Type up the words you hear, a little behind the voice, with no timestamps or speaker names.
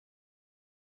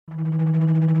Silence,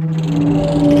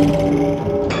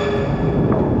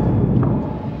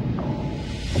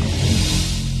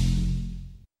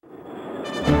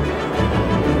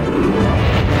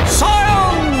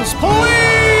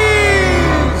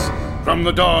 please! From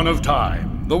the dawn of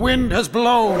time, the wind has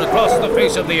blown across the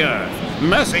face of the earth,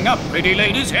 messing up pretty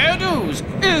ladies' hairdos.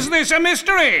 Is this a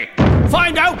mystery?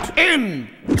 Find out in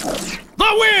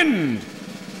The Wind!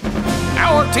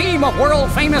 Our team of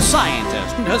world-famous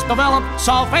scientists has developed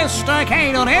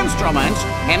sophisticated instruments,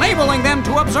 enabling them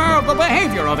to observe the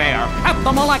behavior of air at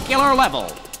the molecular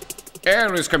level.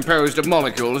 Air is composed of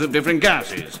molecules of different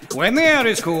gases. When the air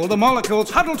is cool, the molecules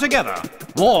huddle together.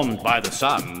 Warmed by the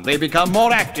sun, they become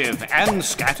more active and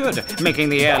scattered, making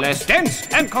the air less dense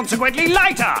and consequently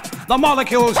lighter. The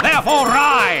molecules therefore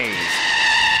rise.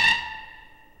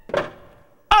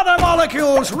 Other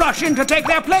molecules rush in to take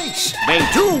their place. They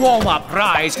too warm up,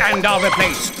 rise, and are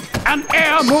replaced. An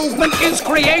air movement is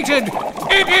created.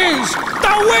 It is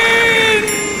the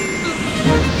wind!